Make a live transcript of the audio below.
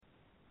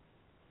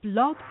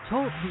Blog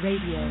Talk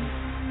Radio.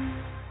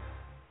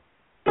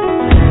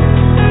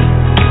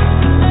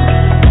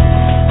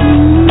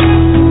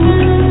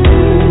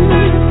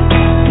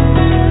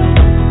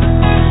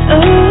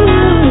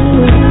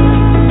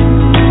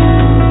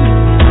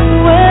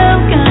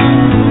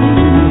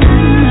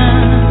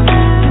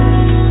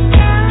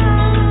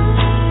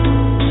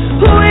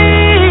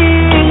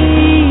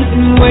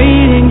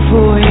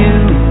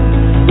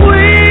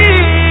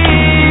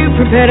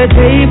 Prepared a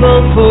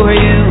table for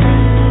you.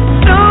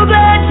 So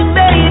glad you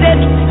made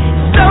it.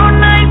 So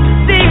nice to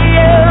see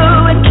you.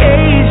 In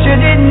case you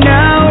didn't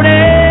notice,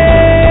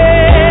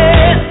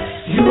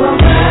 you are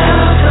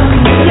welcome.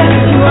 Yes,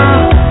 you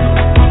are.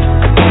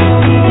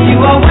 You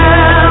are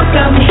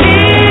welcome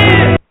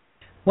here.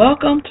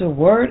 Welcome to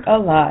Word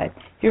Alive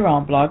here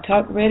on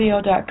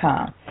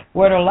blogtalkradio.com.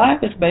 Word Alive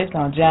is based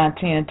on John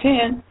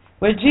 10:10,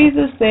 where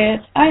Jesus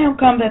said, "I am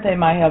come that they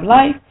might have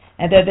life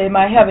and that they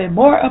might have it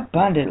more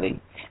abundantly."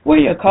 We're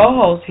your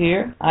co-hosts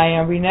here. I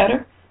am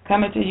Renetta,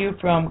 coming to you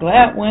from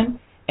Gladwin,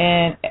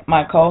 and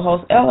my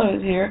co-host Ella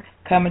is here,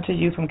 coming to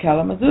you from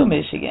Kalamazoo,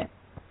 Michigan.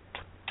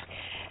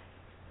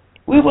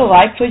 We would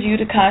like for you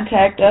to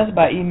contact us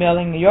by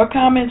emailing your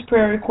comments,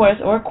 prayer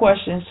requests, or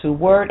questions to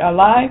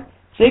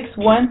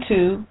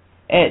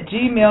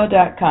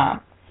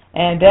wordalive612@gmail.com,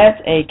 and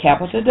that's a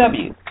capital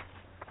W.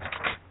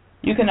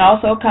 You can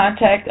also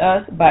contact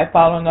us by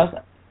following us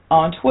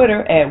on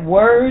Twitter at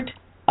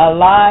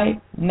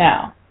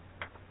WordAliveNow.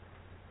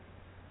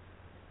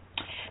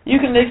 You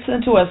can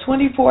listen to us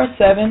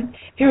 24/7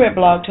 here at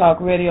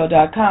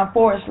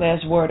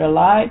blogtalkradio.com/Word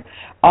Alive.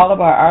 All of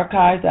our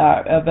archives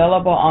are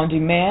available on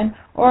demand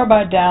or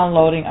by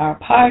downloading our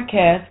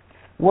podcast,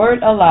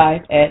 Word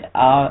Alive, at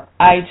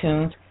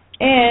iTunes,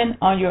 and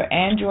on your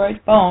Android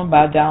phone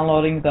by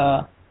downloading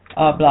the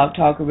Blog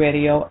Talk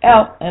Radio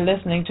app and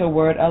listening to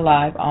Word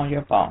Alive on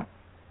your phone.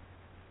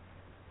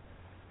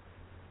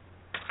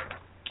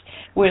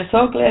 We're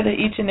so glad that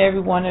each and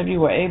every one of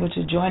you were able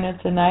to join us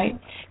tonight.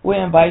 We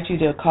invite you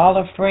to call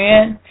a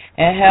friend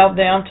and have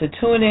them to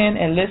tune in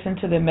and listen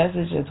to the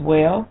message as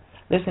well,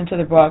 listen to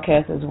the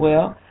broadcast as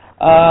well.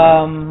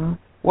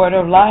 Word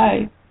of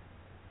Live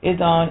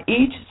is on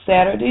each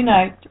Saturday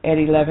night at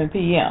 11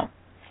 p.m.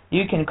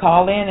 You can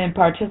call in and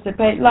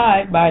participate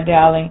live by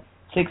dialing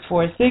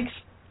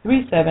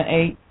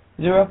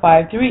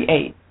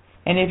 646-378-0538.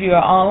 And if you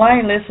are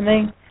online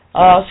listening,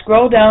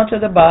 scroll down to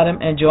the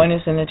bottom and join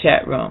us in the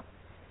chat room.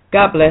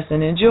 God bless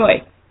and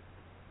enjoy.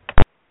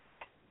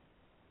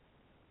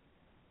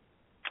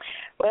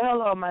 Well,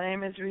 hello, my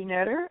name is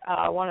Renetta,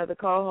 one of the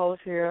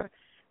co-hosts here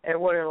at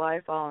Word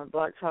Life on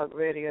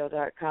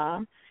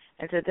blogtalkradio.com.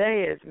 And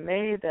today is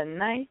May the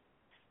 9th,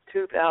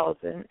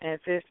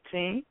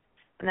 2015,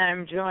 and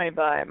I'm joined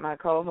by my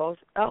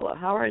co-host, Ella.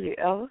 How are you,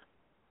 Ella?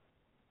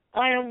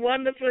 I am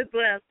wonderfully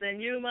blessed. And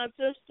you, my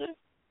sister?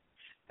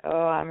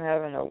 Oh, I'm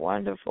having a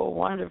wonderful,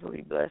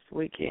 wonderfully blessed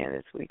weekend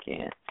this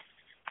weekend.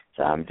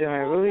 So I'm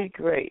doing really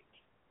great.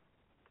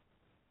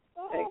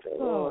 Thank the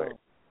Lord.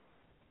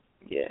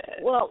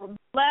 Yes. Well,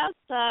 last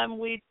time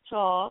we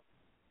talked,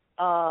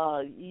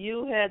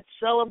 you had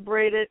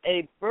celebrated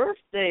a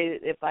birthday,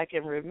 if I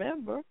can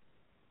remember.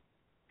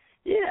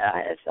 Yeah,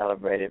 I had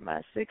celebrated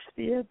my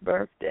 60th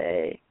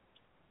birthday.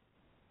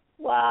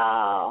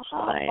 Wow,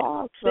 how I am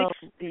awesome.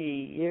 60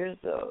 years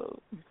old.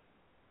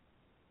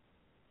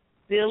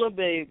 Still a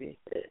baby.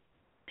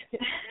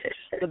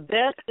 The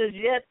best is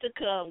yet to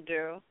come,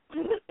 girl.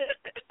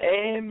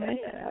 Amen.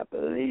 I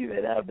believe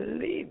it. I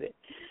believe it.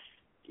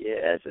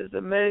 Yes, it's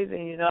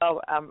amazing. You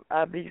know,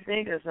 I be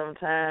thinking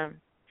sometimes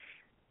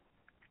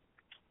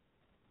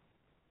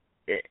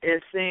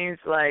it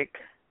seems like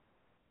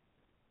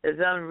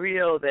it's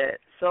unreal that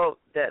all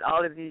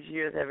of these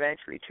years have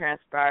actually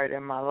transpired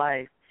in my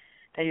life.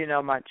 And, you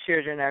know, my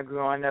children are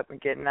growing up and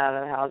getting out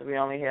of the house. We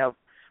only have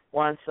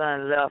one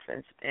son left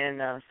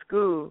in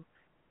school.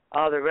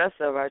 All the rest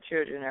of our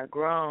children are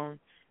grown,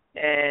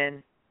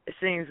 and it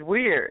seems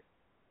weird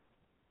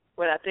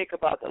when I think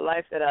about the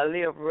life that I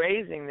lived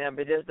raising them.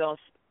 It just don't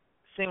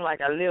seem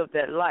like I lived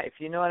that life.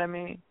 You know what I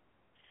mean?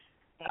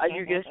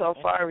 You get so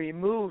far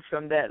removed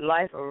from that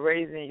life of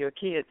raising your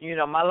kids. You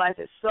know, my life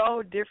is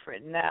so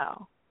different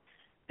now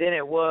than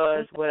it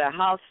was with a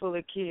house full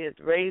of kids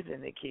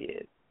raising the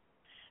kids.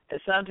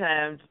 And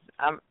sometimes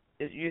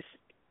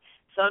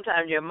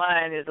sometimes your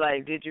mind is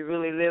like, did you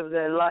really live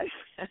that life?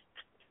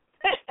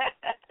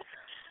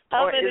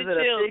 Or is it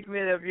a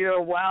figment of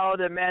your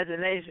wild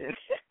imagination?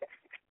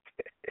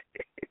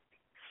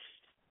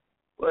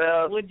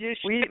 Well, my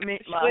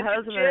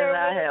husband and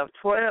I have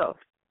 12.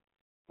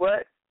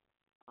 What?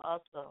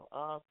 Awesome.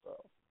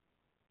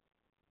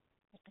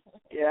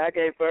 Yeah, I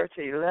gave birth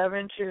to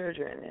 11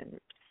 children and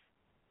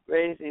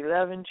raised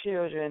 11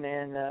 children.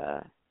 And,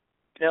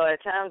 you know,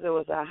 at times there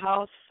was a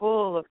house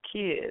full of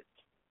kids,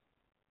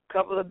 a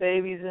couple of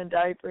babies in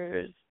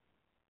diapers,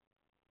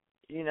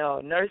 you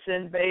know,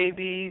 nursing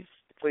babies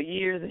for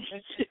years and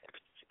years.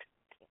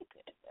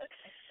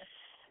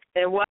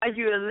 And while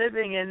you're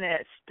living in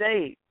that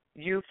state,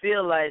 you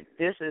feel like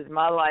this is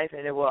my life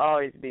and it will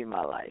always be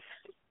my life.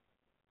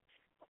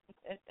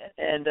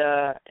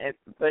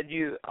 But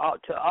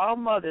to all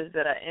mothers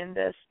that are in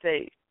that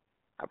state,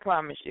 I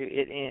promise you,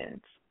 it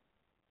ends.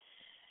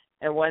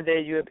 And one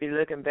day you'll be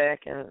looking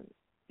back and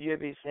you'll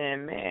be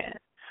saying, "Man,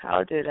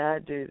 how did I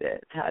do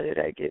that? How did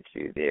I get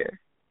you there?"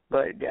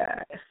 But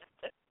God,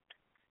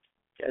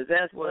 because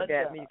that's what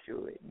got me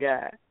to it.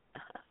 God.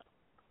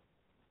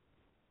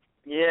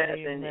 Yes,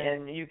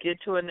 and you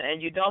get to it,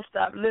 and you don't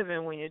stop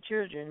living when your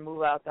children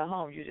move out the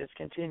home. You just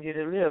continue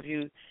to live.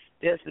 You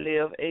just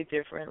live a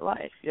different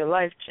life. Your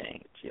life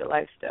changes. Your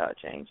lifestyle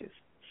changes.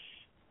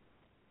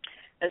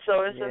 And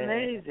so it's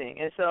amazing.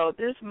 And so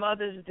this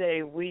Mother's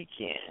Day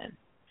weekend,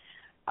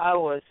 I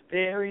was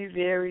very,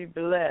 very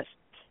blessed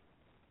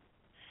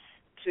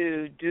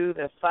to do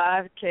the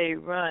 5K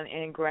run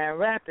in Grand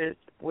Rapids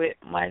with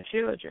my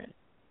children.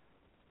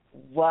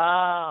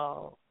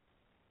 Wow.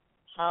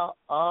 How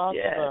awesome.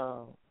 Yes.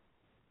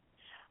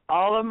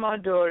 All of my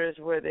daughters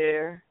were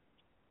there,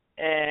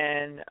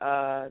 and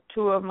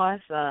 2 of my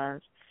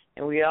sons,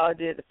 and we all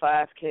did the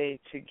 5K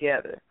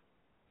together.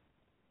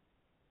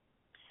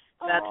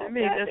 Now, to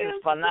me, this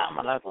is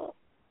phenomenal.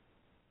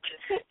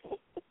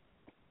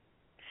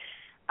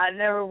 I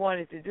never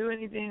wanted to do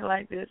anything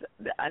like this.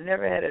 I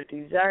never had a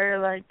desire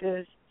like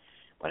this.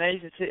 When I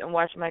used to sit and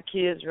watch my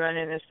kids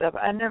running and stuff,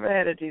 I never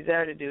had a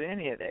desire to do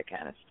any of that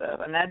kind of stuff.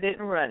 And I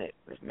didn't run it.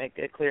 Let's make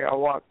that clear. I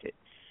walked it.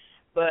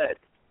 But,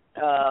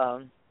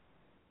 and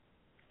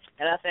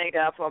I thank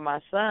God for my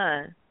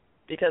son,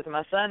 because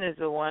my son is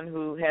the one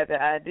who had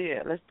the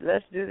idea.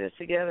 Let's do this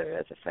together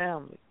as a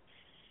family.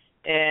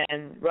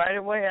 And right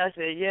away I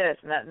said yes,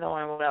 not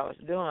knowing what I was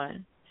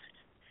doing.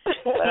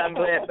 But I'm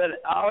glad.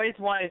 But I always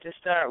wanted to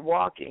start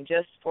walking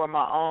just for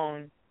my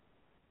own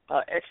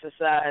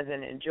exercise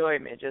and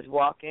enjoyment, just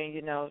walking,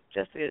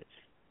 just for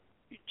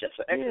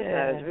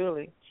exercise,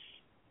 really.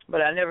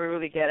 But I never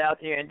really got out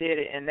there and did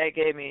it, and that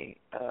gave me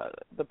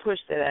the push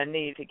that I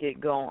need to get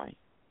going.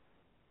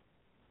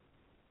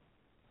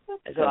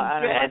 And so I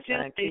honor my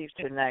son Keith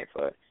tonight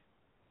for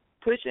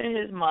pushing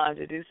his mom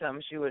to do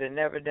something she would have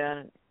never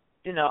done,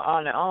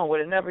 on her own,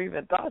 would have never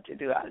even thought to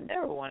do. I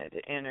never wanted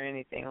to enter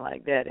anything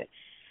like that. And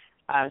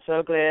I'm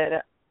so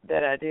glad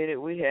that I did it.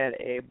 We had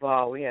a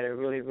ball. We had a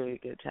really, really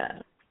good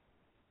time.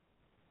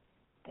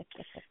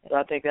 So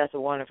I think that's a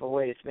wonderful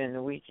way to spend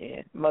the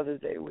weekend, Mother's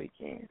Day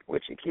weekend,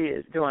 with your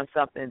kids, doing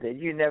something that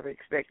you never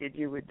expected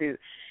you would do.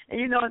 And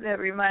you know what that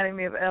reminded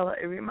me of, Ella?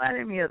 It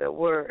reminded me of the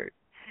word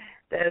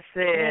that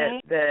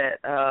said that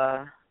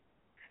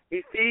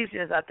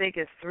Ephesians, I think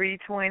it's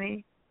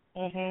 3:20,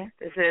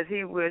 that says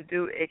he will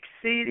do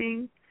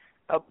exceeding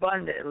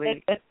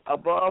abundantly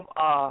above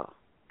all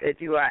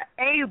that you are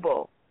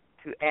able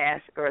to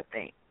ask or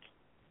think.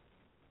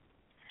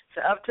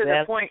 So up to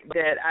the point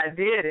that I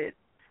did it,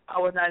 I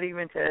was not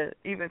even to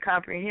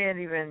comprehend,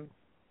 even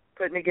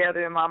putting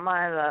together in my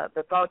mind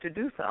the thought to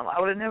do something. I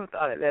would have never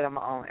thought of that on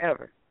my own,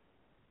 ever.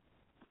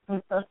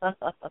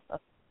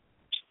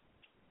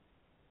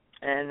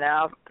 And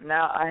now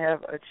I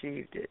have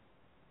achieved it.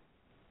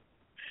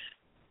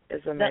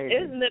 It's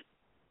amazing. Now,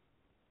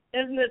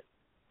 isn't it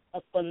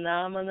a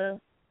phenomenon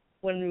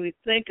when we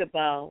think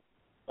about,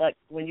 like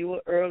when you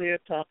were earlier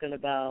talking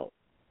about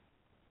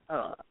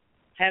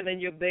having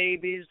your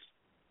babies,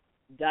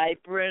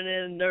 diapering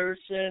and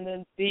nursing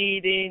and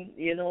feeding,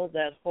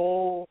 that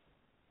whole,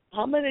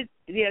 how many,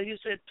 you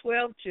said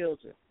 12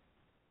 children.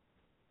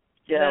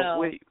 Yeah,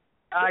 now,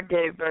 I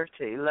gave birth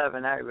to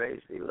 11. I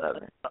raised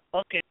 11.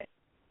 Okay.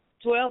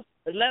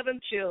 11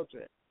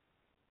 children.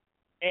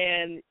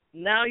 And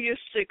now you're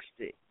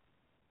 60.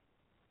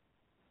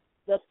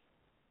 The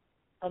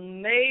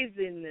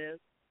amazingness,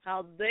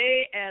 how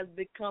they, as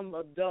become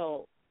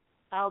adults,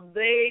 how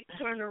they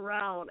turn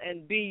around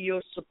and be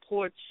your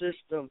support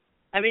system.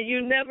 I mean,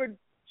 you never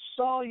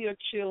saw your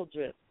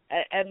children.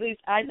 At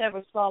least I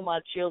never saw my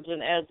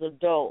children as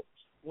adults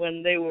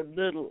when they were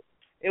little.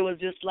 It was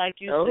just like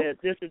you said,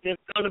 this is just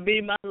going to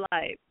be my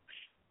life.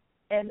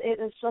 And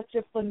it is such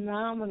a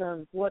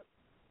phenomenon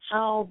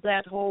how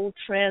that whole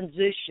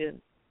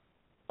transition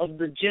of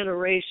the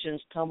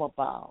generations come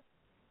about.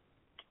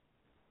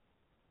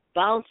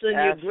 Bouncing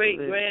your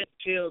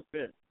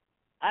great-grandchildren.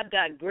 I've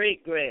got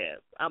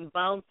great-grands. I'm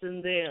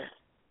bouncing them.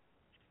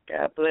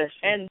 God bless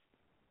you. And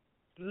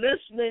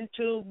listening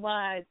to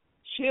my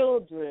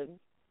children,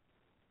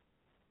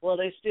 well,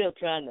 they're still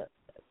trying to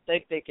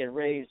think they can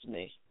raise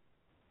me.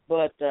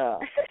 But,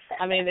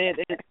 I mean,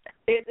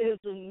 it is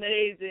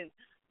amazing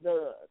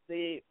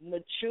the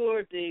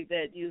maturity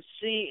that you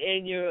see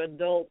in your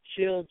adult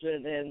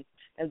children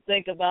and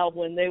think about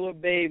when they were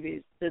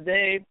babies.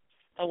 Today,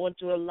 I went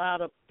to a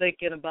lot of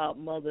thinking about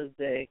Mother's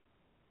Day,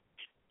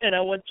 and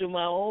I went through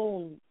my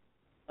own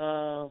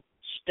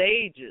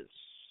stages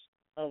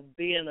of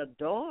being a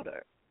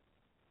daughter.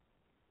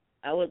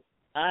 I was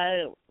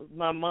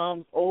my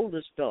mom's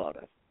oldest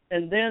daughter,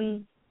 and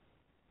then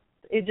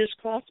it just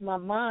crossed my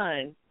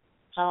mind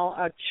how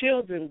our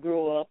children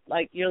grew up.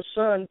 Like your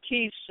son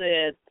Keith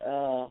said,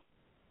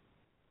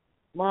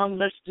 Mom,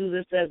 let's do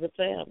this as a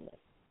family,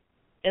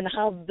 and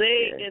how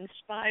they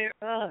inspire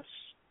us.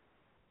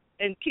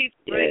 and keeps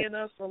bringing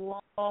us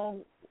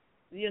along.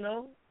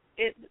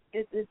 It's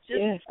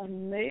just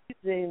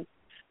amazing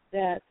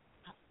that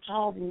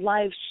how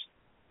life's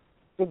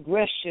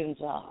progressions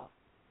are.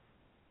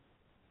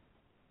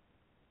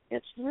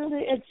 It's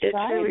really exciting. It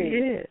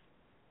really is.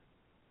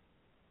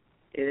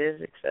 It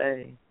is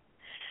exciting.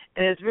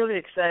 And it's really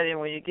exciting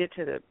when you get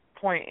to the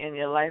point in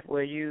your life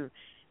where you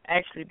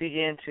actually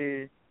begin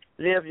to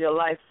live your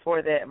life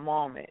for that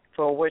moment,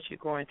 for what you're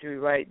going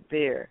through right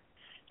there,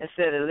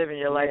 instead of living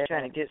your life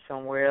trying to get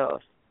somewhere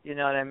else. You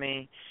know what I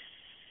mean?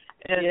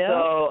 And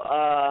so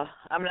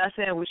I'm not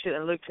saying we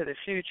shouldn't look to the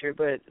future,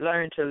 but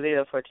learn to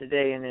live for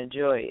today and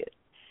enjoy it.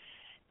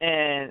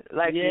 And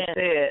like you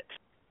said,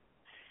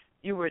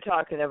 you were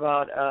talking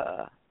about,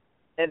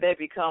 and they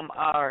become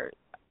our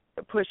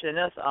pushing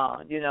us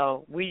on.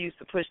 We used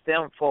to push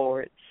them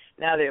forward.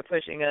 Now they're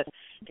pushing us.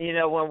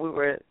 When we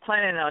were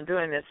planning on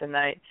doing this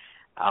tonight,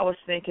 I was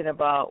thinking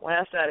about, when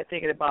I started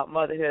thinking about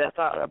motherhood, I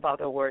thought about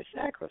the word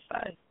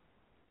sacrifice.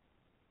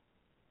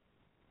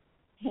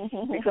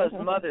 Because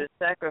mothers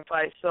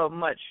sacrifice so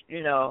much,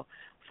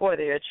 for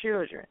their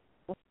children.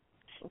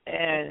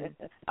 And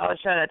I was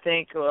trying to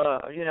think,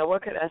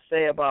 what could I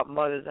say about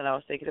mothers? And I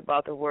was thinking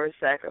about the word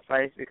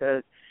sacrifice,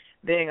 because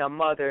being a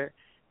mother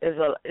is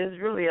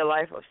really a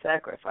life of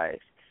sacrifice.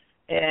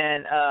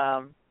 And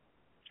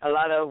a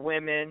lot of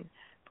women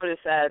put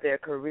aside their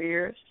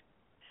careers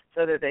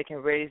so that they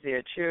can raise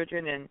their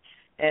children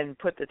and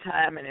put the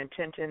time and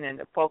intention and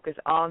the focus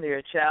on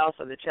their child,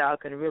 so the child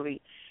can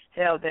really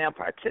have them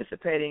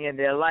participating in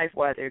their life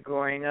while they're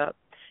growing up.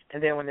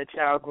 And then when the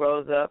child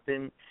grows up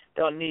and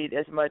don't need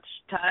as much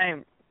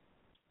time,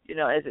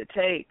 as it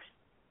takes,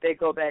 they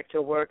go back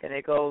to work and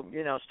they go,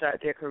 start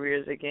their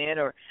careers again.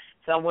 Or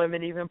some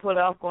women even put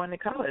off going to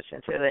college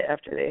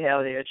after they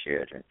have their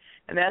children.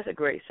 And that's a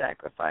great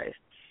sacrifice.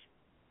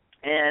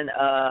 And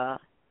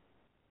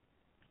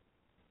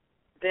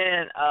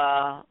then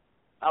I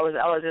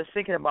was just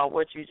thinking about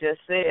what you just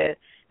said,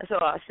 and so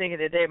I was thinking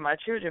today my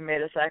children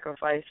made a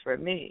sacrifice for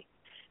me,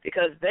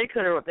 because they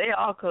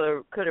all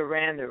could have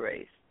ran the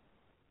race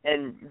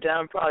and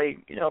done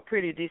probably a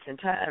pretty decent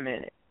time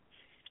in it,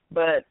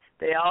 but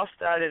they all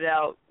started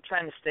out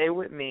trying to stay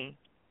with me,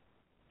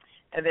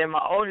 and then my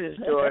oldest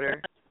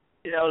daughter,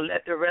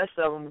 let the rest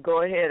of them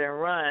go ahead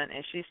and run,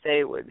 and she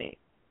stayed with me.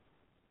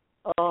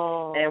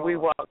 Oh. And we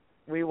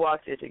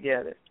walked it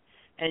together,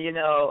 and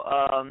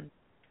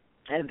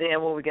and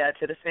then when we got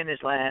to the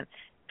finish line,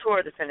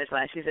 toward the finish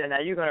line, she said, "Now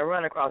you're going to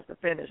run across the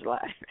finish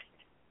line."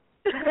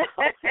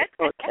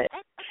 Okay.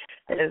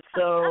 And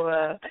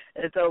so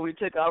we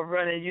took off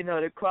running,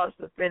 to cross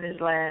the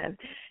finish line.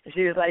 And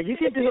she was like, "You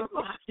can do it,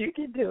 Mom. You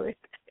can do it."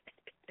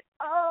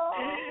 Oh.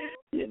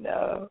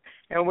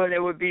 And when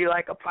it would be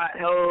like a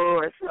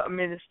pothole or something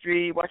in the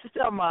street, watch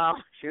yourself,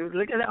 Mom. She was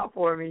looking out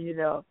for me, It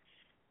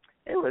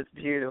was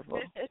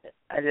beautiful.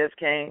 It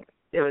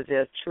was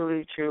just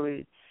truly,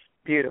 truly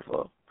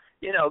beautiful.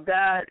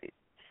 God,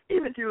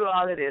 even through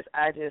all of this,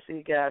 I just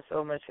see God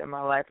so much in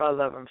my life. I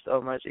love him so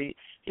much. He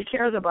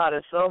cares about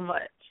us so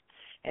much.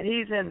 And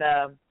he's in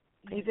the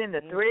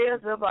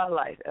threads of our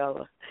life,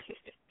 Ella.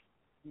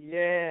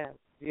 Yes.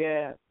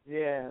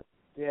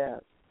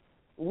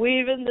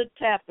 Weaving the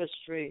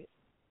tapestry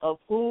of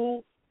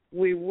who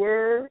we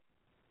were,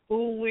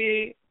 who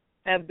we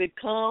have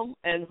become,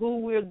 and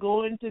who we're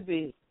going to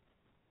be.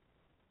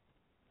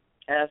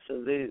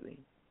 Absolutely.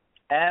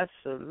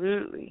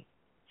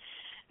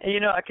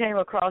 And, I came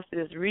across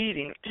this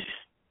reading,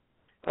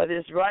 or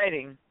this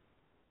writing,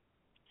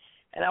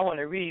 and I want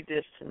to read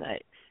this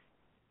tonight.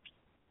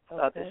 I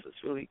thought this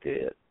was really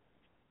good.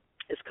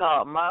 It's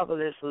called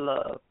Marvelous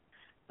Love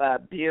by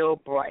Bill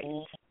Bright.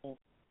 Mm-hmm.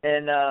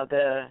 And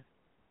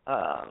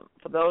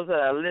for those that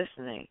are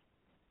listening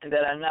and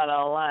that are not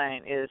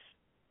online,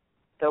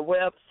 the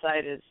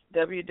website is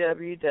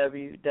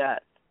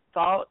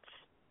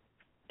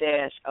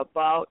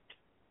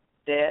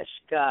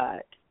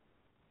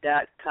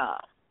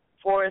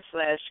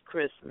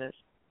www.thoughts-about-god.com/Christmas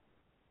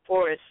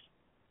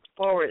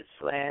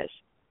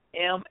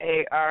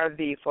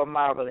 /MARV for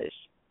marvelous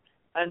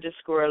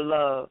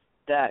 _love.HTM.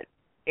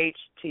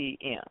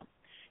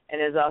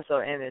 And it's also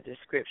in the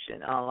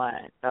description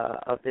online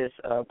of this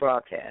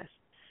broadcast.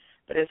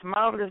 But it's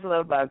Marvelous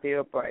Love by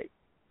Bill Bright.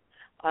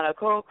 On a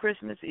cold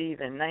Christmas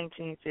Eve in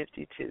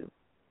 1952,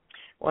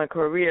 when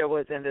Korea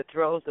was in the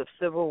throes of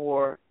civil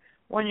war,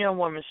 one young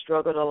woman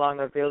struggled along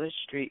a village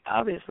street,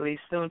 obviously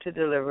soon to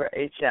deliver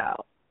a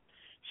child.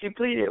 She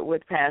pleaded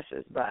with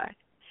passers-by,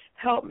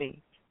 "Help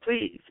me,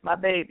 please, my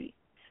baby."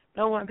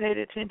 No one paid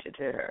attention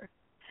to her.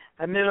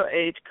 A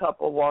middle-aged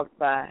couple walked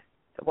by.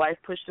 The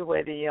wife pushed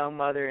away the young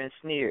mother and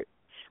sneered,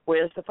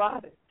 "Where's the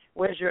father?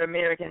 Where's your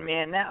American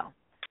man now?"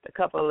 The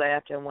couple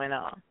laughed and went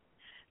on.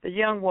 The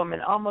young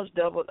woman almost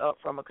doubled up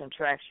from a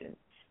contraction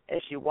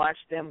as she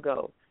watched them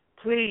go.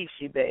 "Please,"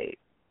 she begged.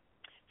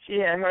 She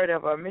had heard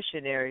of a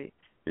missionary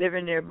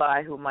living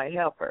nearby who might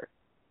help her.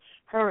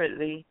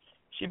 Hurriedly,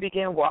 she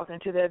began walking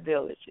to that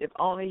village, if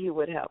only he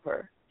would help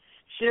her.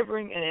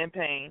 Shivering and in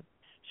pain,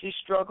 she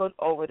struggled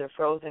over the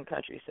frozen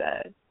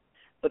countryside.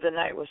 but the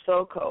night was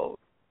so cold,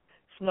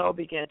 snow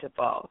began to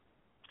fall.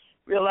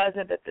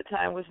 Realizing that the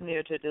time was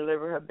near to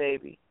deliver her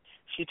baby,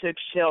 she took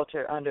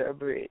shelter under a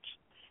bridge.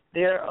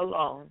 There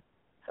alone,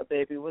 her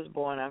baby was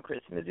born on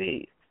Christmas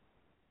Eve.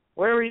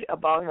 Worried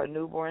about her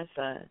newborn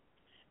son,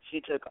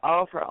 she took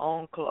off her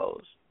own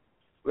clothes,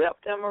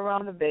 wrapped them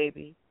around the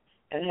baby,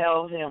 and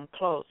held him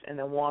close in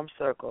the warm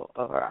circle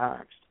of her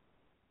arms.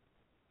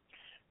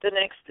 The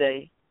next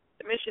day,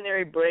 the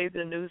missionary braved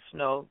the new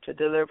snow to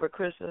deliver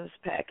Christmas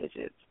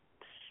packages.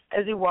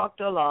 As he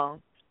walked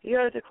along, he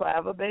heard the cry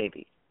of a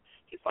baby.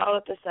 He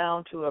followed the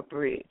sound to a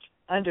bridge.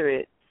 Under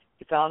it,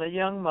 he found a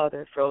young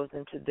mother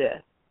frozen to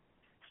death,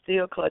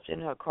 still clutching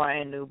her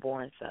crying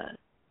newborn son.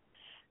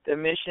 The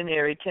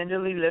missionary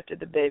tenderly lifted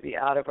the baby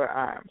out of her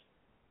arms.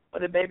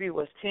 When the baby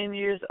was 10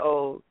 years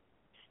old,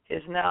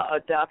 his now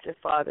adopted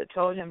father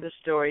told him the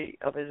story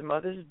of his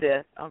mother's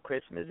death on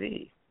Christmas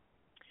Eve.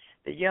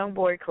 The young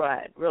boy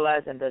cried,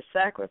 realizing the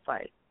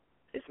sacrifice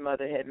his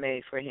mother had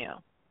made for him.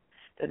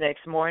 The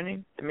next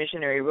morning, the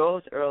missionary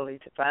rose early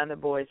to find the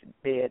boy's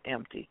bed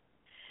empty.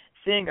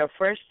 Seeing a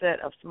fresh set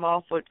of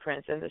small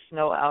footprints in the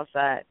snow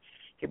outside,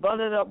 he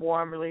bundled up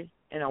warmly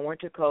in a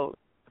winter coat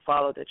and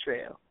followed the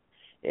trail.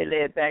 It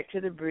led back to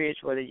the bridge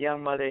where the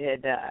young mother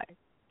had died.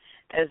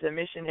 As the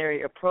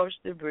missionary approached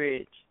the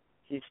bridge,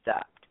 he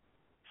stopped,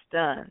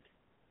 stunned.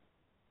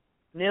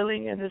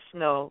 Kneeling in the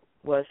snow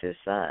was his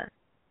son,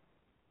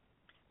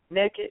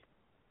 naked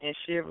and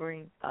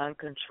shivering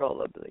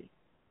uncontrollably.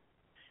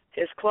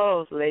 His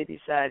clothes lay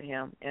beside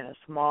him in a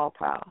small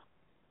pile.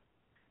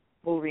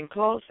 Moving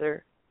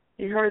closer,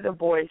 he heard the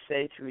boy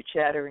say through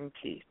chattering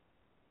teeth,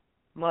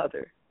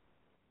 "Mother,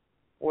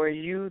 were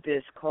you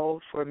this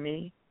cold for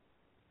me?"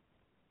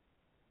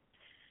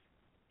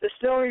 The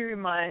story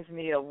reminds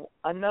me of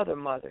another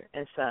mother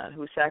and son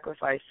who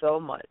sacrificed so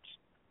much.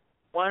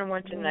 One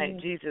winter night,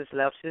 Jesus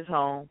left his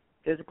home,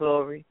 his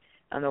glory,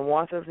 and the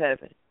warmth of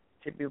heaven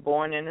to be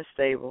born in a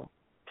stable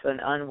to an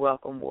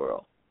unwelcome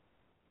world.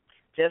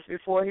 Just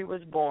before he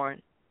was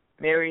born,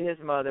 Mary, his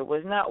mother,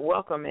 was not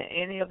welcome in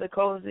any of the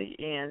cozy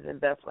inns in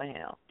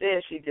Bethlehem.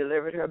 There she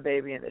delivered her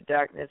baby in the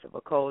darkness of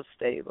a cold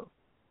stable.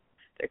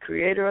 The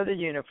creator of the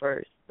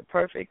universe, the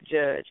perfect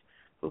judge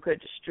who could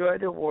destroy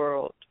the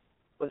world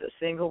with a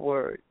single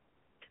word,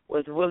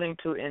 was willing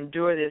to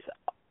endure this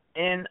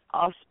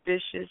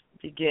inauspicious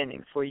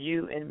beginning for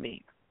you and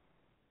me.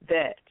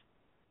 That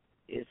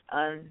is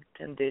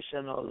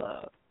unconditional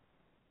love.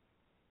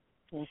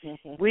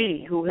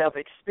 We who have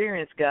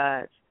experienced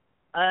God's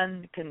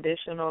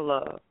unconditional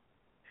love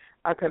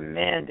are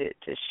commanded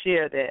to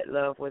share that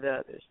love with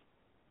others.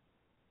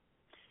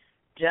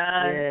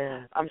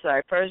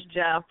 1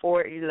 John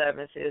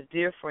 4:11 says,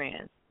 "Dear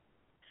friends,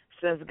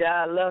 since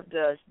God loved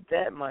us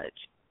that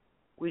much,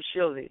 we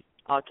surely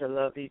ought to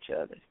love each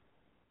other."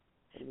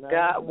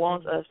 God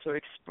wants us to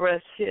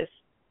express his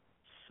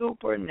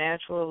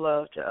supernatural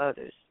love to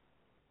others.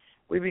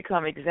 We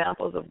become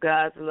examples of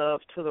God's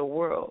love to the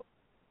world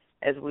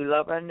as we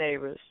love our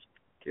neighbors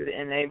through the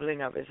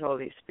enabling of his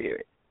Holy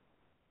Spirit.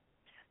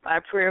 My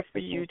prayer for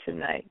you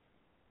tonight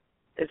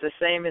is the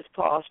same as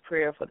Paul's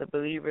prayer for the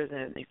believers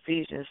in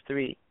Ephesians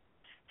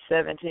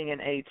 3:17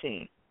 and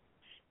 18.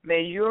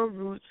 May your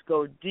roots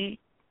go deep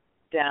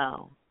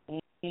down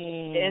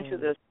into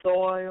the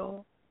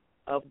soil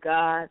of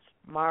God's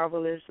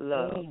marvelous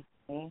love.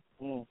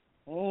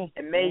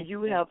 And may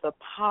you have the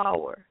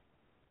power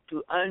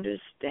to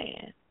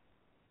understand,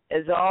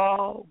 as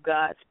all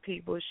God's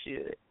people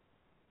should,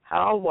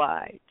 how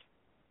wide,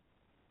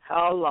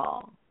 how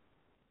long,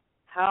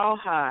 how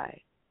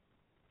high,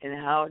 and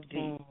how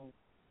deep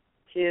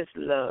his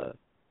love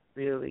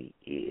really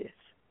is.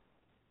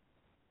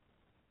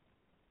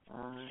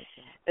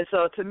 And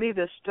so to me,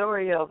 the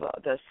story of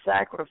the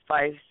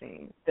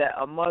sacrificing that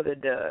a mother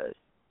does,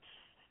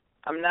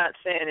 I'm not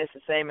saying it's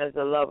the same as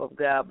the love of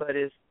God, but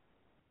it's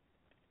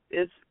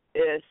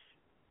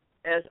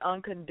as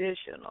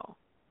unconditional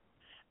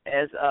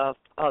as the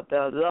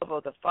love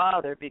of the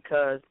Father,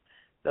 because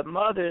the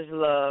mother's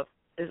love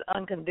is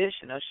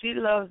unconditional. She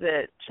loves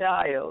that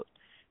child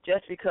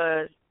just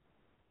because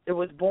it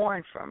was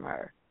born from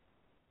her.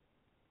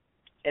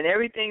 And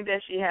everything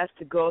that she has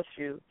to go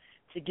through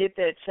to get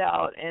that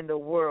child in the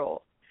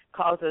world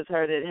causes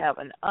her to have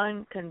an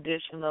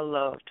unconditional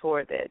love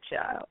toward that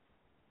child.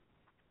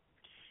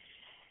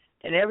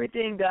 And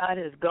everything God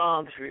has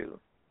gone through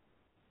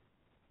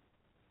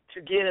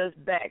to get us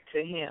back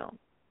to him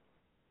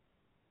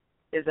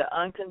is an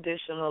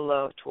unconditional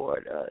love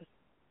toward us,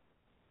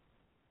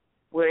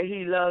 where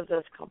he loves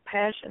us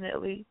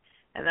compassionately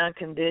and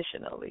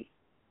unconditionally.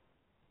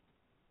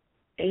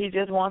 And he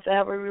just wants to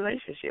have a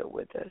relationship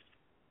with us.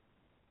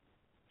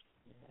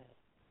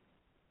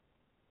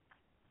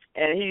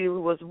 And he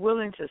was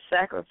willing to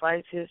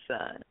sacrifice his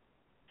son,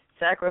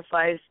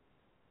 sacrifice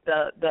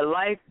the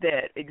life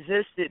that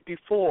existed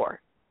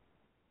before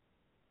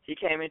he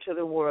came into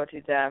the world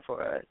to die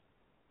for us,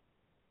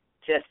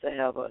 just to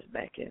help us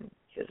back in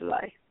his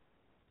life.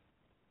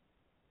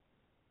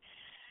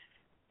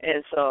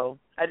 And so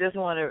I just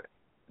want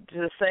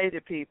to say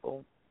to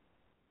people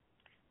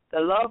The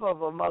love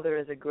of a mother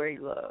is a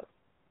great love.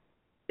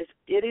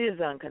 It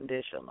is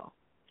unconditional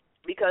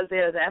because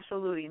there's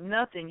absolutely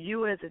nothing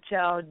you as a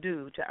child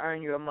do to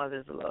earn your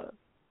mother's love.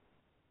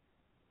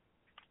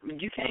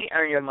 You can't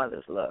earn your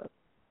mother's love.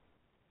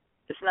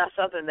 It's not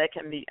something that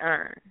can be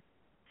earned.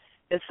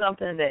 It's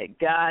something that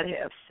God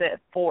has set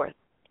forth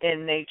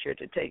in nature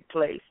to take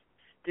place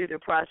through the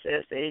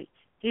process that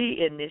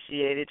He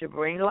initiated to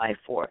bring life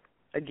forth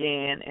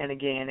again and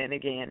again and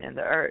again in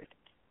the earth.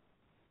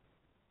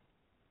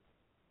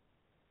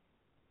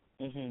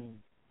 Mhm.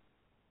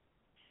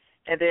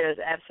 And there is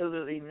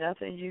absolutely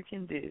nothing you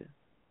can do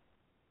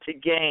to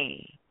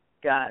gain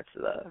God's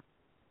love.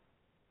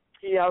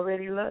 He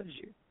already loves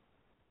you.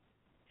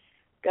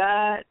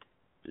 God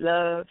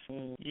loves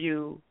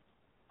you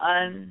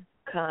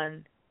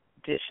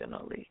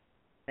unconditionally.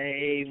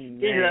 Amen.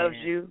 He loves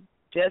you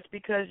just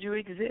because you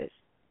exist.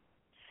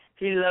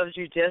 He loves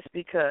you just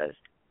because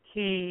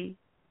He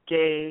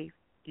gave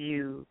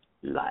you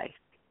life.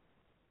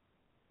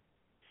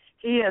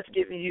 He has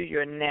given you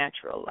your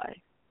natural life.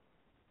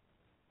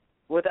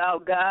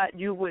 Without God,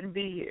 you wouldn't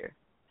be here.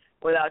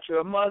 Without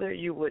your mother,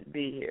 you wouldn't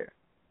be here.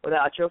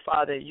 Without your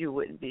father, you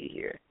wouldn't be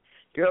here.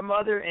 Your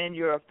mother and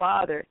your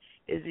father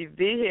is the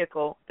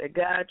vehicle that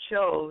God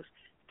chose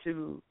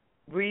to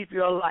breathe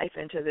your life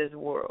into this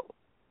world.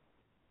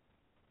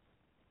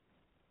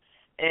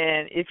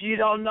 And if you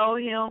don't know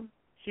Him,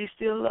 He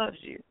still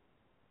loves you.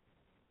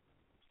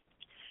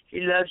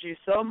 He loves you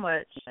so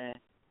much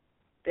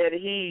that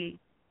He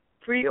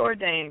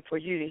preordained for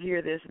you to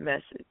hear this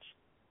message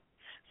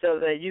so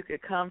that you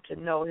could come to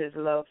know His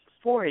love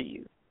for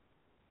you.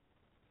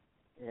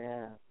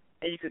 Yeah.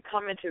 And you could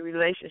come into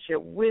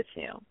relationship with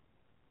Him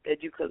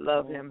that you could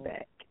love Him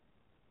back.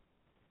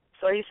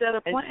 So He set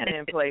a plan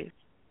in place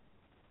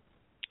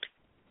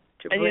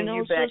to bring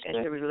you back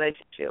into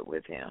relationship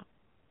with Him.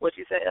 What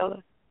you say,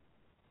 Ella?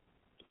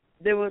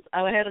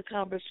 I had a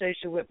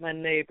conversation with my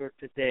neighbor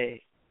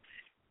today,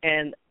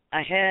 and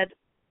I had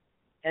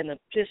an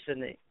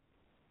epiphany.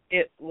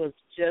 It was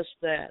just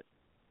that.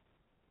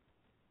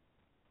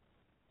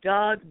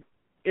 God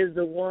is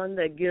the one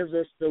that gives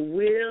us the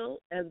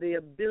will and the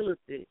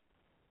ability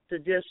to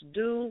just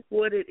do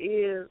what it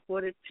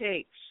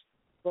takes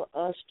for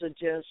us to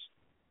just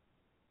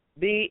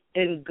be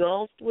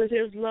engulfed with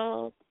His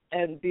love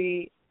and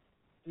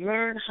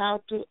learn how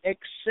to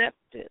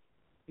accept it,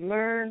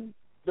 learn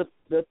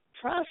the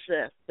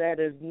process that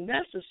is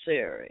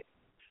necessary.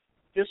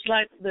 Just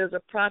like there's a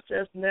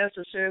process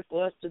necessary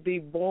for us to be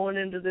born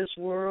into this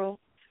world,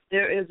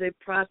 there is a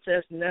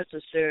process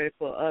necessary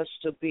for us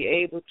to be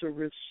able to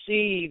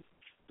receive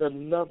the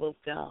love of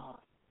God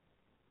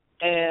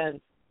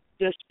and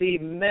just be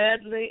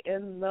madly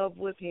in love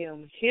with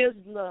Him. His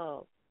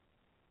love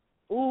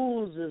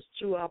oozes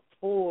through our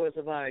pores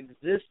of our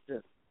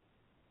existence.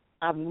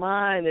 Our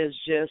mind is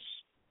just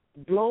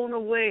blown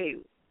away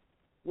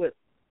with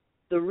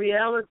the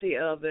reality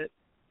of it.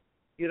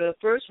 You know,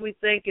 first we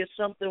think it's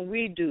something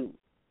we do.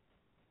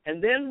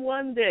 And then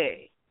one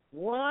day,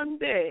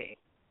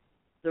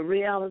 the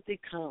reality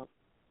comes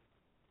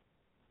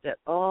that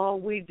all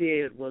we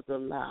did was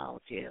allow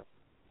Him.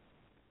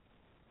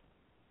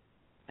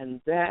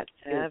 And that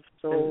is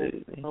so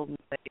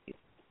amazing.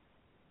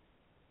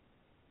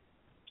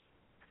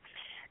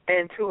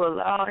 And to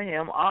allow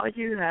Him, all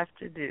you have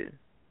to do,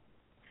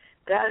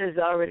 God has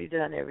already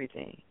done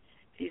everything.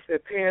 He's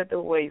prepared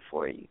the way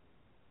for you.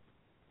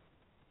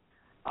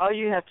 All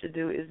you have to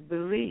do is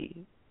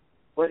believe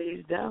what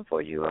He's done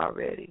for you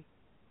already.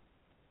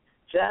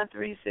 John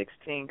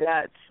 3:16,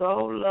 God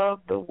so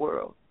loved the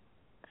world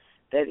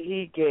that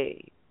He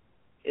gave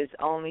His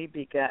only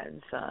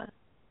begotten Son,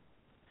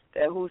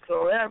 that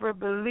whosoever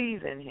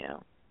believes in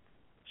Him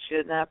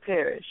should not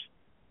perish,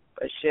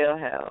 but shall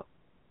have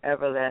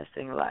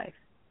everlasting life.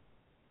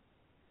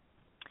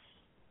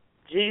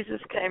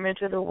 Jesus came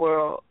into the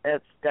world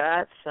as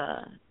God's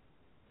Son,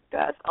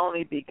 God's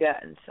only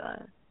begotten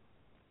Son.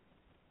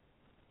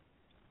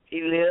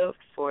 He lived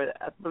for,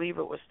 I believe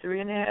it was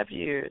 3.5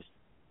 years,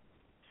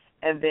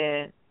 and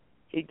then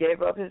He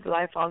gave up His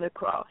life on the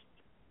cross.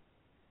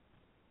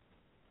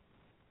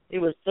 He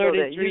was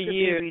 33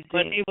 years,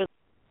 but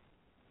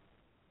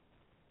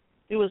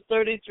he was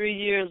 33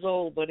 years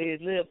old, but He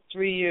lived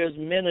 3 years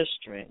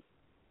ministering.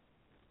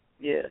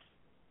 Yes.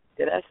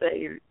 Did I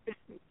say?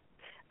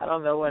 I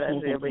don't know what I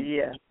said, but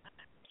yeah.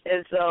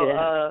 And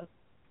so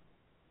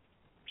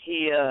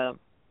he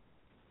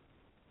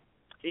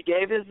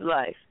gave His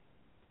life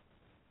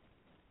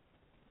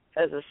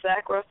as a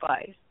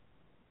sacrifice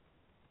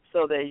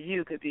so that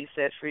you could be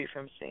set free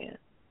from sin,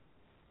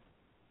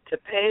 to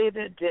pay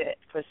the debt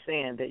for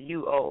sin that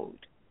you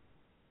owed,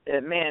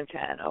 that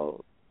mankind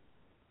owed.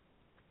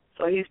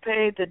 So He's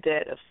paid the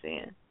debt of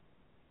sin,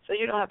 so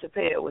you don't have to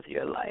pay it with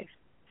your life,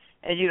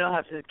 and you don't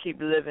have to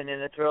keep living in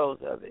the throes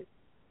of it.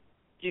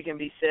 You can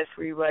be set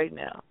free right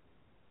now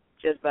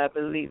just by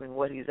believing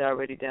what He's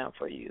already done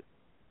for you.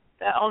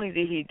 Not only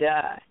did He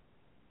die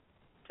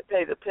to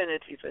pay the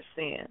penalty for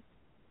sin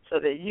so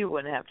that you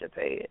wouldn't have to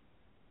pay it,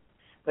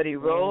 but He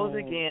rose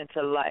again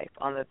to life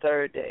on the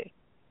third day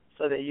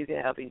so that you can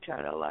have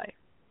eternal life.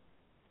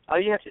 All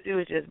you have to do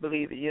is just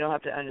believe it. You don't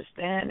have to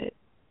understand it.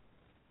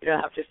 You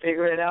don't have to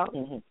figure it out.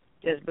 Mm-hmm.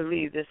 Just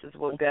believe this is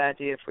what God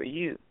did for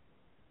you.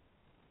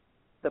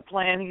 The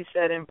plan he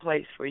set in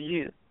place for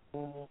you.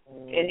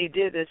 Mm-hmm. And he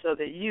did this so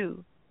that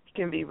you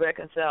can be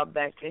reconciled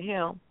back to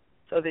him,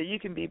 so that you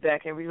can be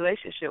back in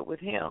relationship with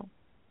him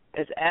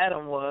as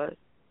Adam was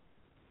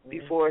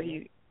before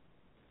he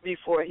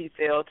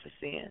fell to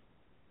sin.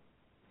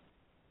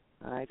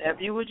 Now, if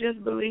you would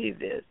just believe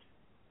this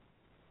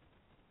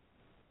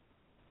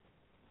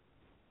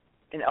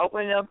and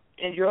open up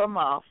in your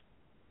mouth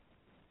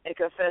and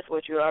confess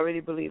what you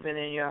already believe in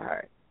your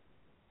heart,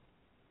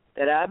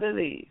 that I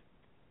believe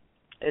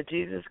that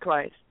Jesus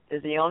Christ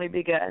is the only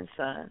begotten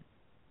Son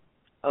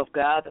of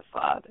God the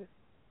Father,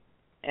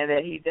 and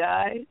that he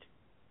died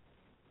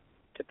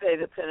to pay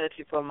the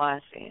penalty for my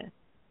sin.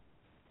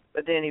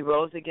 But then he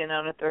rose again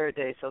on the third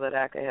day so that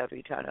I could have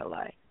eternal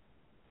life.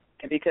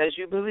 And because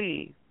you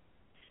believe,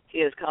 he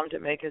has come to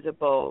make his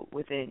abode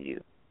within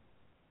you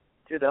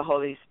through the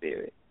Holy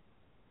Spirit.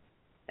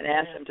 And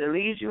ask him to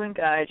lead you and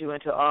guide you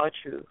into all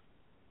truth.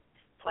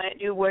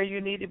 Plant you where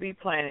you need to be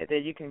planted,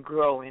 that you can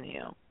grow in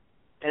him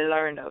and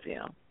learn of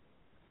him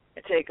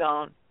and take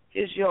on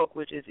his yoke,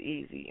 which is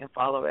easy, and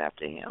follow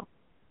after him.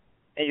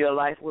 And your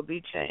life will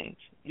be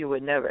changed. You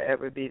will never,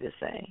 ever be the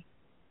same.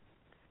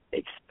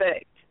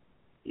 Expect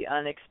the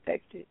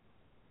unexpected,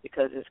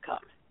 because it's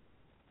coming.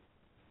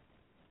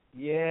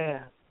 Yeah.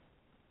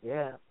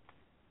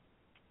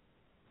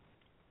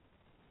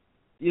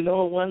 You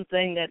know, one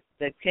thing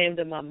that came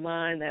to my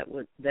mind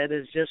that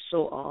is just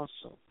so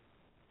awesome,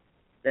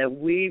 that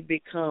we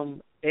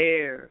become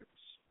heirs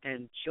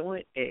and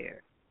joint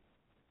heirs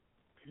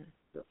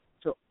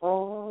to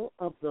all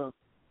of the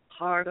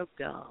heart of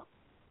God.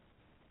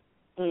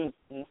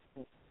 Mm-hmm.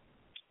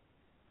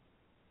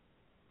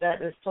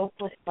 That is so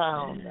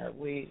profound, that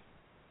we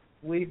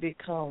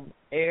become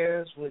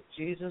heirs with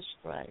Jesus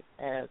Christ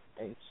as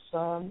a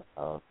son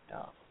of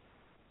God.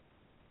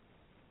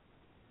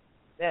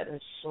 That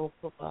is so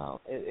profound.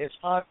 It's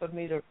hard for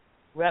me to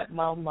wrap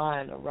my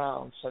mind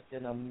around such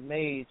an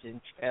amazing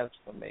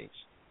transformation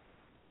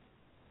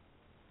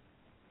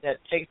that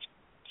takes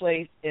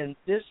place in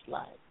this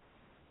life.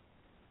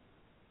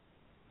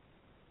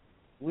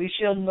 We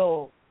shall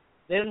know,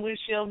 then we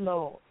shall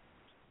know,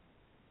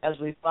 as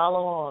we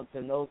follow on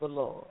to know the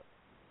Lord.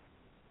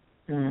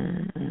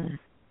 Mm-hmm.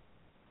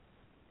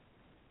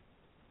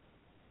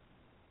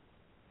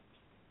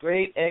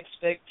 Great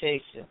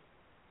expectation.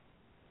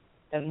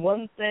 And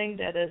one thing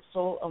that is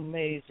so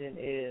amazing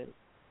is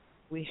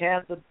we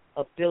have the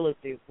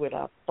ability with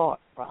our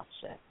thought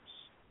process.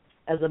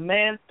 As a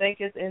man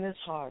thinketh in his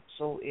heart,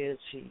 so is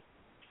he.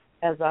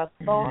 As our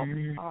thoughts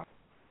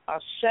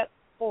are set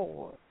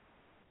forward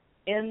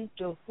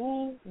into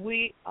who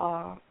we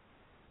are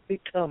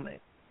becoming,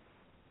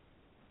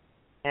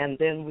 and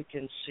then we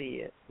can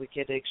see it, we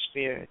can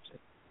experience it.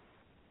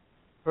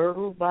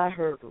 Hurdle by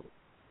hurdle,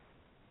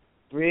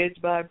 bridge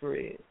by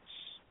bridge.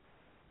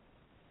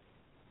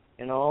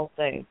 In all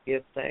things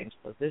give thanks,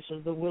 for this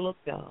is the will of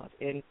God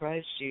in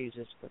Christ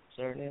Jesus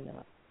concerning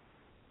us.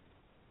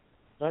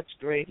 Such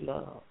great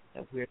love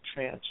that we're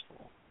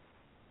transformed.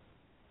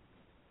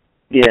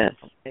 Yes.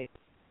 Okay.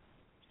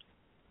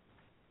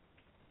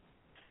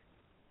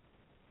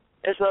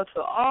 And so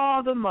to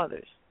all the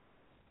mothers,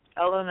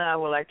 Ella and I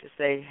would like to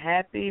say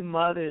Happy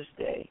Mother's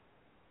Day.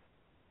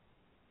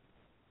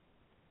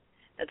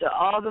 And to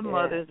all the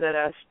mothers that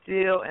are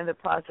still in the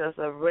process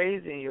of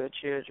raising your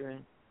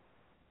children,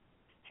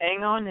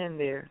 hang on in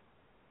there.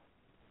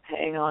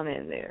 Hang on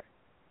in there.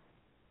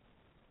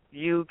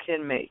 You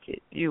can make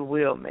it. You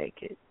will make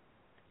it.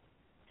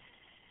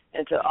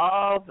 And to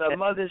all the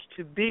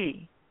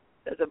mothers-to-be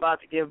that's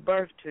about to give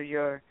birth to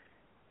your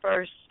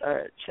first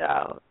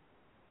child,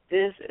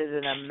 this is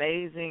an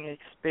amazing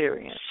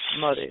experience,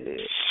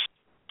 motherhood.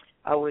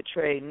 I would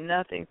trade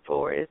nothing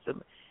for it.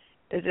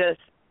 It's just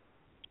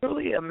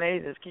truly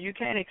amazing. You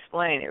can't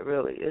explain it,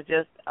 really. It's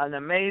just an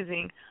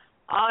amazing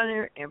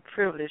honor and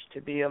privilege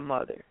to be a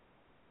mother.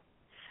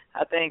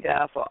 I thank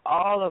God for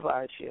all of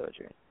our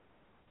children,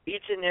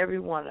 each and every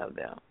one of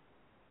them.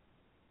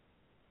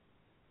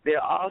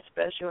 They're all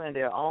special in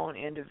their own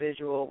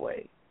individual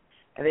way,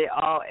 and they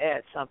all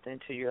add something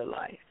to your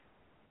life.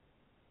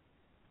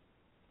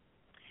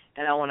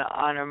 And I want to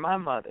honor my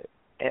mother,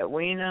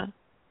 Edwina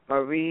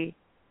Marie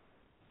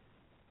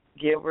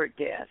Gilbert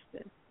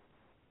Gaston,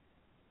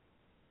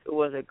 who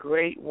was a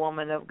great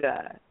woman of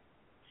God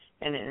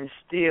and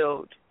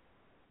instilled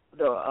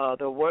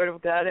the Word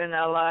of God in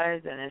our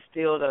lives and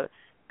instilled a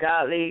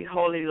godly,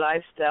 holy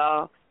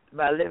lifestyle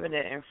by living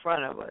it in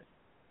front of us.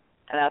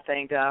 And I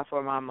thank God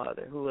for my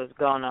mother, who has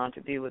gone on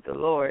to be with the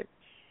Lord.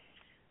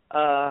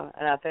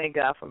 And I thank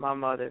God for my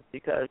mother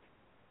because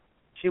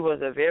she was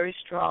a very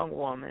strong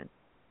woman,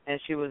 and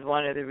she was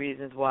one of the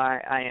reasons why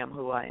I am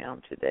who I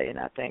am today, and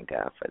I thank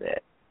God for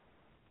that.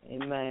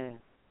 Amen.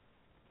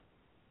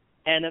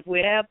 And if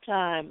we have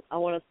time, I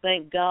want to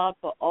thank God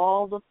for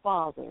all the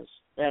fathers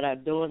that are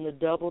doing the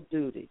double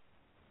duty,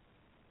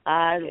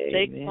 I Amen.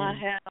 take my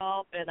hat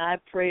off and I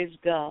praise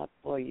God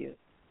for you.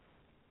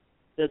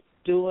 That's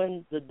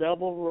doing the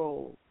double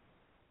role.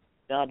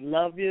 God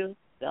love you.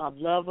 God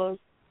love us,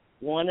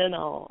 one and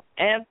all.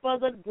 And for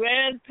the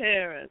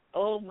grandparents,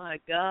 oh my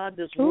God,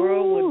 this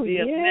world would be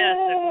a mess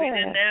if we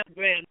didn't have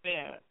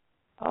grandparents.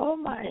 Oh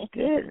my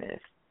goodness.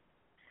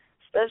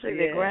 Especially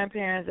the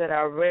grandparents that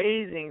are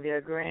raising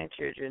their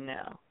grandchildren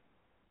now.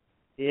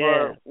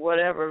 For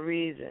whatever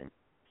reason.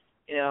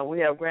 You know, we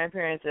have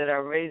grandparents that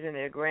are raising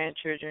their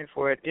grandchildren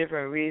for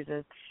different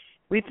reasons.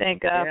 We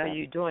thank God for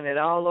you doing it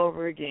all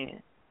over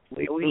again.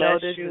 We know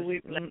this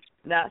is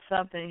not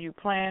something you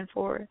planned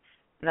for,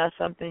 not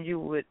something you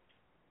would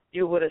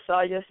have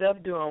saw yourself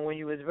doing when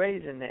you was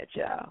raising that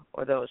child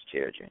or those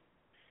children.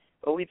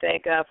 But we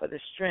thank God for the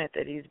strength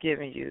that He's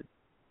given you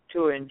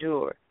to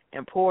endure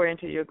and pour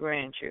into your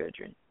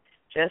grandchildren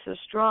just as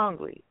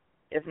strongly,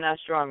 if not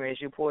stronger,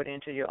 as you poured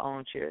into your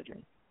own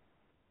children.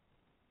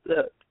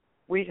 Look,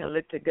 we can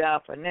look to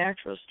God for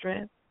natural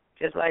strength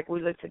just like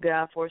we look to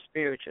God for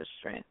spiritual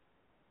strength,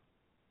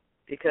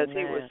 because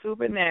He will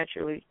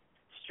supernaturally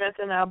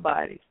strengthen our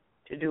bodies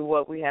to do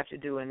what we have to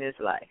do in this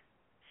life.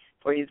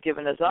 For He's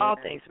given us all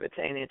things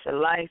pertaining to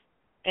life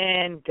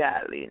and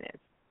godliness.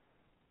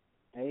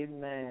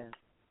 Amen.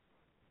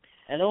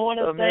 And I want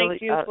to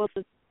thank you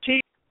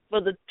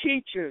for the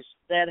teachers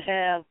that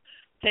have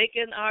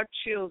taken our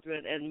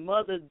children and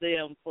mothered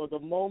them for the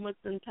moments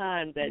in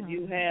time that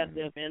you had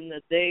them in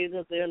the days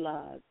of their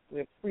lives.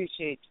 We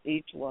appreciate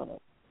each one of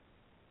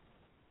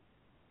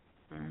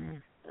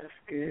them. That's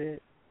good.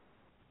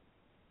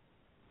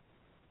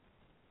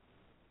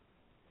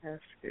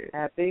 That's good.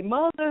 Happy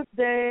Mother's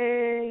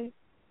Day.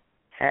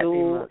 Happy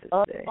Mother's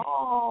Day.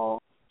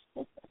 All.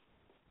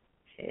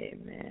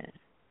 Amen.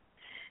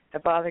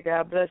 And Father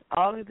God, bless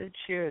all of the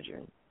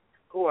children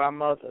who are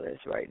motherless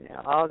right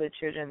now, all the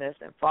children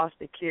that's in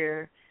foster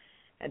care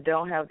and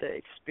don't have the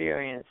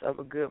experience of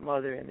a good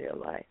mother in their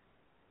life.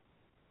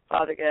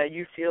 Father God,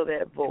 you fill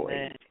that void.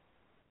 Amen.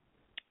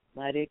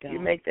 Mighty God. You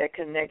make that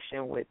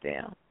connection with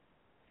them,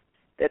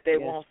 that they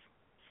won't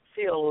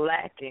feel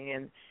lacking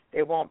and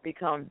they won't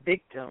become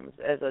victims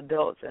as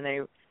adults, and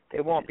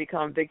they won't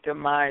become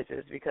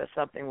victimizers because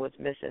something was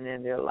missing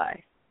in their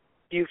life.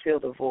 You fill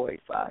the void,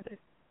 Father.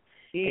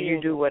 And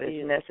you do what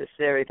is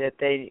necessary that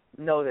they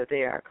know that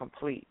they are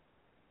complete.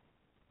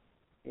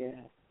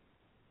 Yeah.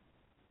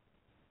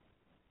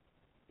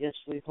 Yes,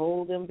 we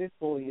hold them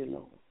before you,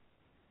 Lord.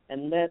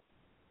 And let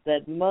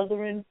that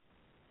mothering,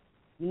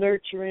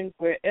 nurturing,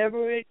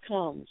 wherever it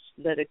comes,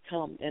 let it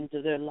come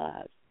into their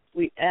lives.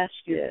 We ask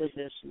you for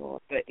this,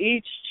 Lord, for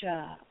each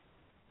child.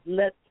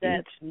 Let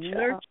that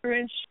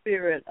nurturing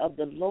spirit of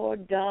the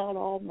Lord God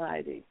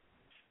Almighty,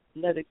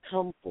 let it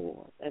come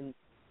forth and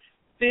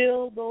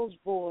fill those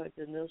voids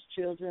in those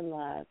children's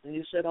lives. And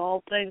you said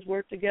all things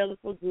work together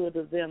for good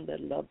of them that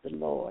love the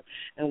Lord.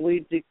 And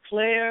we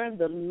declare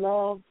the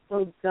love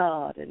of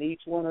God in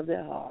each one of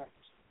their hearts.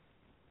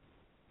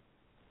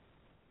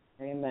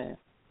 Amen.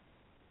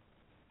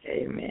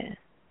 Amen.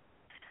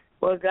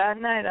 Well, God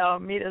night, I'll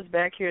meet us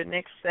back here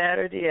next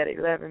Saturday at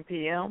 11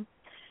 p.m.,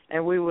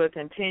 and we will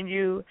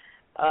continue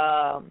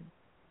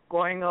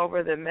going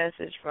over the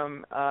message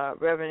from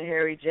Reverend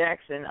Harry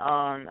Jackson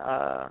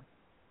on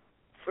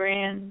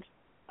Friends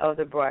of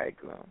the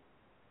Bridegroom.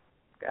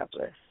 God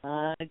bless.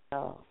 My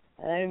God.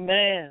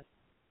 Amen.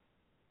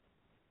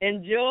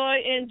 Enjoy,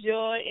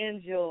 enjoy,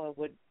 enjoy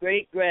with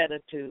great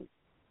gratitude.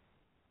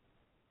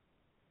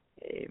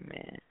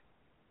 Amen.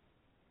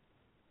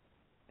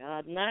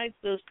 God night,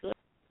 sister.